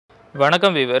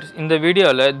வணக்கம் வீவர்ஸ். இந்த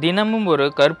வீடியோவில் தினமும் ஒரு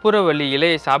கற்பூரவள்ளி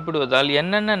இலையை சாப்பிடுவதால்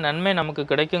என்னென்ன நன்மை நமக்கு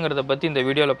கிடைக்குங்கிறத பற்றி இந்த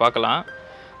வீடியோவில் பார்க்கலாம்.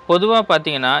 பொதுவாக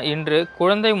பார்த்தீங்கன்னா, இன்று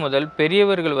குழந்தை முதல்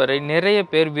பெரியவர்கள் வரை நிறைய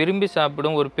பேர் விரும்பி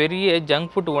சாப்பிடும் ஒரு பெரிய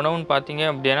ஜங்க் ஃபுட் உணவுன்னு பார்த்தீங்க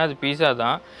அப்படின்னா அது பீஸா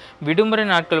தான். விடுமுறை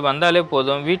நாட்கள் வந்தாலே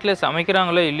போதும், வீட்டில்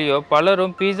சமைக்கிறாங்களோ இல்லையோ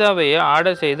பலரும் பீஸாவையே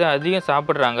ஆர்டர் செய்து அதிகம்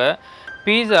சாப்பிட்றாங்க.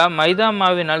 பீஸா மைதா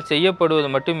மாவினால் செய்யப்படுவது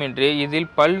மட்டுமின்றி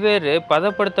இதில் பல்வேறு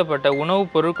பதப்படுத்தப்பட்ட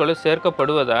உணவுப் பொருட்களும்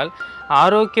சேர்க்கப்படுவதால்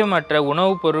ஆரோக்கியமற்ற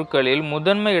உணவுப் பொருட்களில்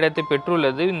முதன்மை இடத்தை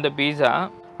பெற்றுள்ளது இந்த பீஸா.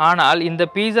 ஆனால் இந்த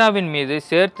பீஸாவின் மீது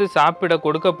சேர்த்து சாப்பிட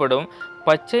கொடுக்கப்படும்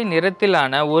பச்சை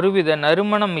நிறத்திலான ஒருவித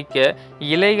நறுமணம் மிக்க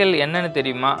இலைகள் என்னன்னு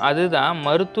தெரியுமா? அதுதான்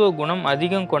மருத்துவ குணம்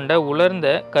அதிகம் கொண்ட உலர்ந்த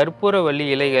கற்பூரவள்ளி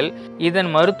இலைகள். இதன்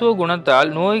மருத்துவ குணத்தால்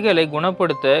நோய்களை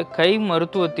குணப்படுத்த கை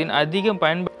மருத்துவத்தின்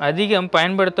அதிகம்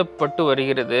பயன்படுத்தப்பட்டு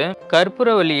வருகிறது.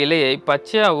 கற்பூரவள்ளி இலையை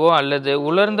பச்சையாவோ அல்லது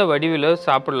உலர்ந்த வடிவிலோ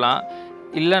சாப்பிடலாம்.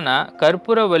 இல்லைனா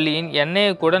கற்பூரவள்ளியின்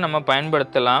எண்ணெயை கூட நம்ம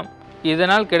பயன்படுத்தலாம்.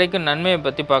 இதனால் கிடைக்கும் நன்மையை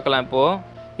பற்றி பார்க்கலாம். இப்போது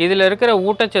இதில் இருக்கிற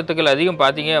ஊட்டச்சத்துக்கள் அதிகம்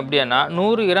பார்த்தீங்க அப்படின்னா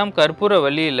 100 கிராம்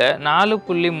கற்பூரவள்ளியில்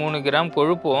 4.3 கிராம்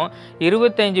கொழுப்பும்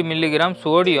 25 milligram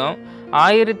sodium,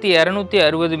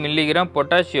 1260 milligram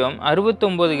potassium,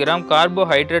 69 gram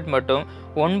carbohydrate மற்றும்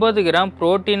 9 கிராம்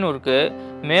புரோட்டீன் இருக்குது.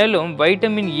 மேலும்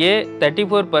vitamin A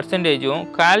 34%,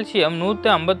 calcium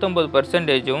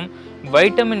 159%,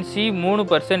 vitamin C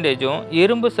 3%,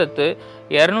 இரும்பு சத்து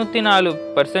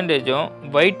 204%,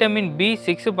 வைட்டமின்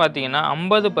B6 பார்த்தீங்கன்னா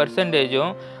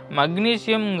 50%,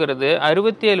 மக்னீசியம்ங்கிறது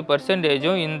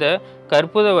 67% இந்த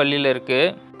கற்பூரவள்ளியில்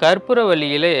இருக்குது. கற்பூரவள்ளி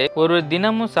இலையை ஒரு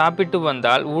தினமும் சாப்பிட்டு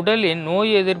வந்தால் உடலின்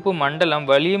நோய் எதிர்ப்பு மண்டலம்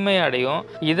வலிமை அடையும்.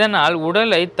 இதனால்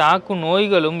உடலை தாக்கும்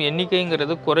நோய்களும்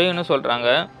எண்ணிக்கைங்கிறது குறையும்னு சொல்கிறாங்க.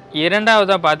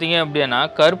 இரண்டாவதாக பார்த்தீங்க அப்படின்னா,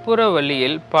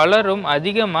 கற்பூரவள்ளியில் பலரும்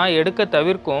அதிகமாக எடுக்க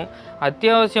தவிர்க்கும்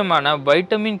அத்தியாவசியமான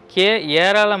வைட்டமின் கே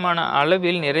ஏராளமான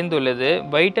அளவில் நிறைந்துள்ளது.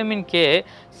 Vitamin K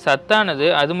சத்தானது.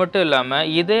 அது மட்டும் இல்லாமல்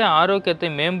இதய ஆரோக்கியத்தை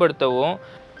மேம்படுத்தவும்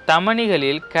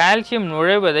தமனிகளில் கால்சியம்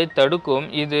நுழைவதை தடுக்கும்.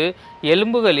 இது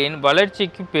எலும்புகளின்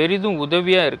வளர்ச்சிக்கு பெரிதும்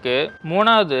உதவியாக இருக்குது.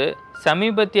 மூணாவது,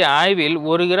 சமீபத்திய ஆய்வில்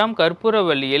 1 கிராம்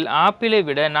கற்பூரவள்ளியில் ஆப்பிளை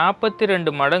விட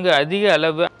 42 மடங்கு அதிக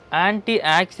அளவு ஆன்டி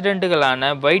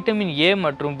ஆக்சிடென்ட்டுகளான வைட்டமின் ஏ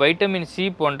மற்றும் வைட்டமின் சி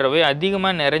போன்றவை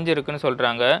அதிகமாக நிறைஞ்சிருக்குன்னு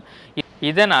சொல்கிறாங்க.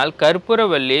 இதனால்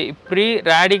கற்பூரவள்ளி ப்ரீ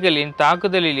ராடிக்கலின்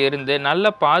தாக்குதலில் இருந்து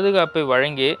நல்ல பாதுகாப்பை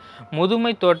வழங்கி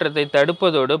முதுமை தோற்றத்தை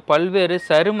தடுப்பதோடு பல்வேறு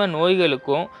சரும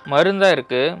நோய்களுக்கும் மருந்தாக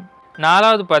இருக்குது.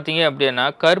 நாலாவது பார்த்தீங்க அப்படின்னா,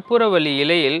 கற்பூரவள்ளி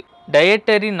இலையில்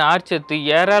டயட்டரி நார்ச்சத்து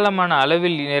ஏராளமான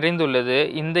அளவில் நிறைந்துள்ளது.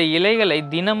 இந்த இலைகளை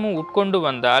தினமும் உட்கொண்டு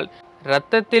வந்தால்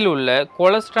இரத்தத்தில் உள்ள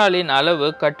கொலஸ்ட்ராலின் அளவு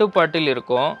கட்டுப்பாட்டில்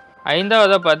இருக்கும்.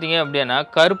 ஐந்தாவதாக பார்த்தீங்க அப்படின்னா,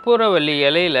 கற்பூரவள்ளி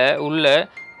இலையில் உள்ள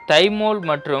தைமோல்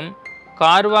மற்றும்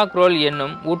கார்வாக்ரோல்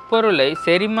என்னும் உட்பொருளை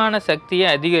செரிமான சக்தியை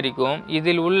அதிகரிக்கும்.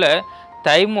 இதில் உள்ள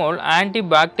தைமோல்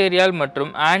ஆன்டிபாக்டீரியல்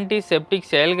மற்றும் ஆன்டிசெப்டிக்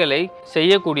செயல்களை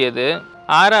செய்யக்கூடியது.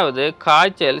 ஆறாவது,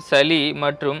 காய்ச்சல், சளி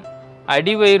மற்றும்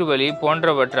அடிவயிறு வலி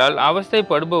போன்றவற்றால்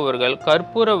அவஸ்தைப்படுபவர்கள்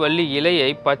கற்பூரவள்ளி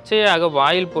இலையை பச்சையாக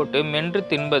வாயில் போட்டு மென்று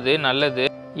தின்பது நல்லது.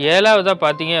 ஏழாவதாக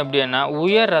பார்த்தீங்க அப்படின்னா,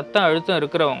 உயர் ரத்த அழுத்தம்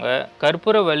இருக்கிறவங்க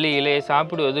கற்பூரவள்ளி இலையை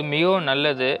சாப்பிடுவது மிகவும்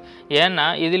நல்லது. ஏன்னா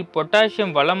இதில்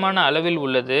பொட்டாசியம் வளமான அளவில்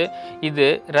உள்ளது. இது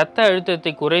இரத்த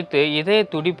அழுத்தத்தை குறைத்து இதய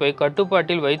துடிப்பை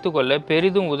கட்டுப்பாட்டில் வைத்துக்கொள்ள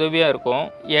பெரிதும் உதவியாக இருக்கும்.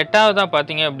 எட்டாவதாக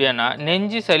பார்த்தீங்க அப்படின்னா,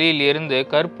 நெஞ்சு சளியில் இருந்து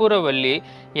கற்பூரவள்ளி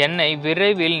எண்ணெய்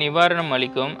விரைவில் நிவாரணம்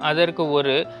அளிக்கும். அதற்கு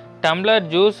ஒரு டம்ளர்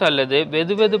ஜூஸ் அல்லது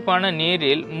வெதுவெதுப்பான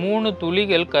நீரில் 3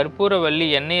 துளிகள் கற்பூரவள்ளி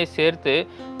எண்ணெயை சேர்த்து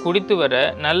குடித்து வர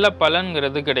நல்ல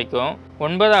பலன்கிறது கிடைக்கும்.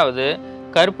 ஒன்பதாவது,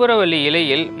 கற்பூரவள்ளி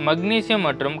இலையில் மக்னீசியம்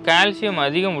மற்றும் கால்சியம்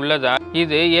அதிகம் உள்ளதால்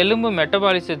இது எலும்பு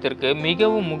மெட்டபாலிசத்திற்கு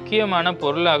மிகவும் முக்கியமான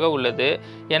பொருளாக உள்ளது.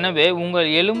 எனவே உங்கள்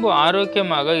எலும்பு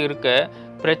ஆரோக்கியமாக இருக்க,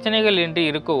 பிரச்சனைகள் இன்றி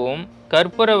இருக்கவும்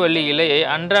கற்பூரவள்ளி இலையை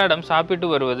அன்றாடம் சாப்பிட்டு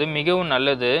வருவது மிகவும்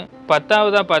நல்லது.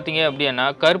 பத்தாவதாக பார்த்தீங்க அப்படின்னா,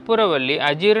 கற்பூரவள்ளி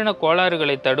அஜீரண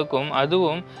கோளாறுகளை தடுக்கும்.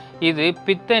 அதுவும் இது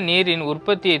பித்த நீரின்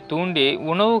உற்பத்தியை தூண்டி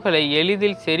உணவுகளை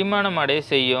எளிதில் செரிமானம் அடைய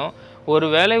செய்யும்.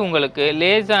 ஒருவேளை உங்களுக்கு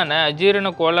லேசான அஜீரண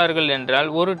கோளாறுகள் என்றால்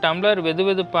 1 டம்ளர்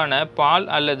வெதுவெதுப்பான பால்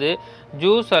அல்லது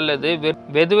ஜூஸ் அல்லது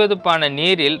வெதுவெதுப்பான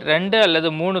நீரில் 2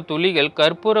 அல்லது 3 துளிகள்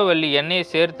கற்பூரவள்ளி எண்ணெயை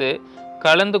சேர்த்து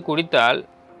கலந்து குடித்தால்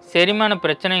செரிமான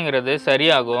பிரச்சனைங்கிறது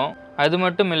சரியாகும். அது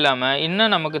மட்டும் இல்லாமல்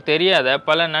இன்னும் நமக்கு தெரியாத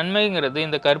பல நன்மைங்கிறது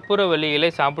இந்த கற்பூரவள்ளி இலை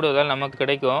சாப்பிடுவதால் நமக்கு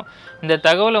கிடைக்கும். இந்த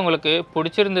தகவல் உங்களுக்கு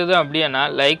பிடிச்சிருந்தது அப்படின்னா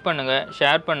லைக் பண்ணுங்கள்,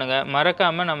 ஷேர் பண்ணுங்கள்,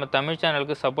 மறக்காமல் நம்ம தமிழ்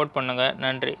சேனலுக்கு சப்போர்ட் பண்ணுங்கள்.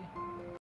 நன்றி.